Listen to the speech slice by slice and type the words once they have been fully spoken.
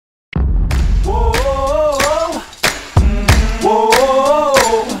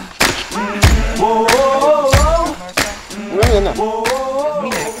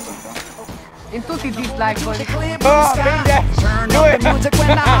like for Turn up the music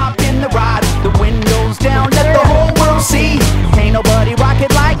when I hop in the ride. The windows down, let the whole world see. Ain't nobody rock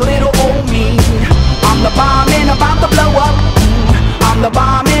it like little old me. I'm the bomb and about to blow up. I'm the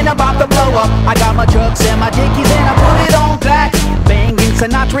bomb and about to blow up. I got my trucks and my dickies and I put it on black. Banging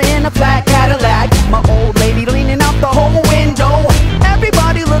Sinatra in a flat Cadillac. My old lady leaning out the whole window.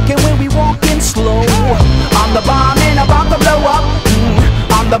 Everybody looking when we walking slow. I'm the bomb and about to blow up.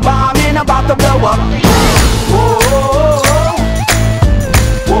 I'm the bomb and about to blow up. Whoa.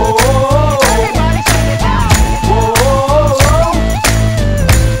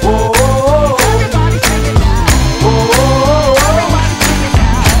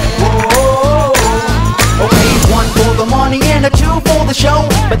 And a 2 for the show,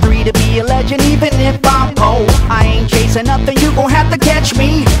 but 3 to be a legend even if I'm poor. I ain't chasing nothing, you gon' have to catch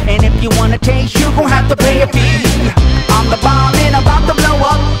me. And if you wanna taste, you gon' have to pay a fee. I'm the bomb and about to blow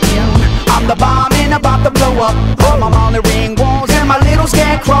up. I'm the bomb and about to blow up. I'm on the ring walls and my little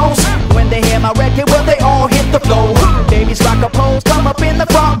scarecrows. When they hear my record, well they all hit the floor. Babies rock a pose, come up in the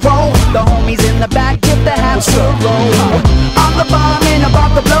front row. The homies in the back get the half roll. I'm the bomb and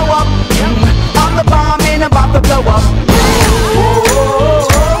about to blow up. I'm the bomb and about to blow up.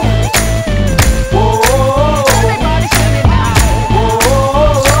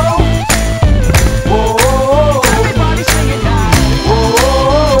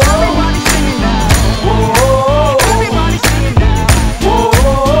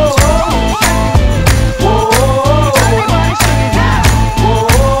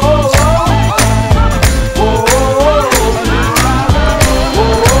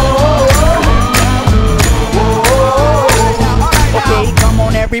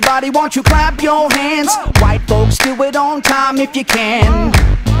 Everybody, won't you clap your hands? White folks, do it on time if you can.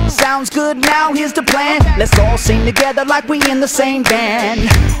 Sounds good, now here's the plan. Let's all sing together like we in the same band.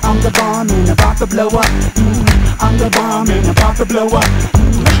 I'm the bomb and about to blow up. I'm the bomb and about to blow up.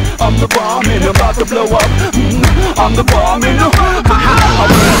 I'm the bomb and about to blow up. I'm the bomb and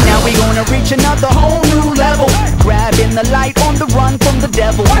okay, now we gonna reach another whole new level. Grabbing the light on the run from the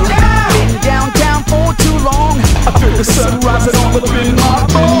devil. Been downtown for too long. I feel the sun rising all up in my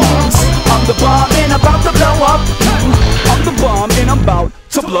bones. I'm the bomb and about to blow up. I'm the bomb and I'm about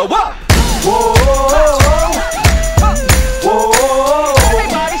to blow up.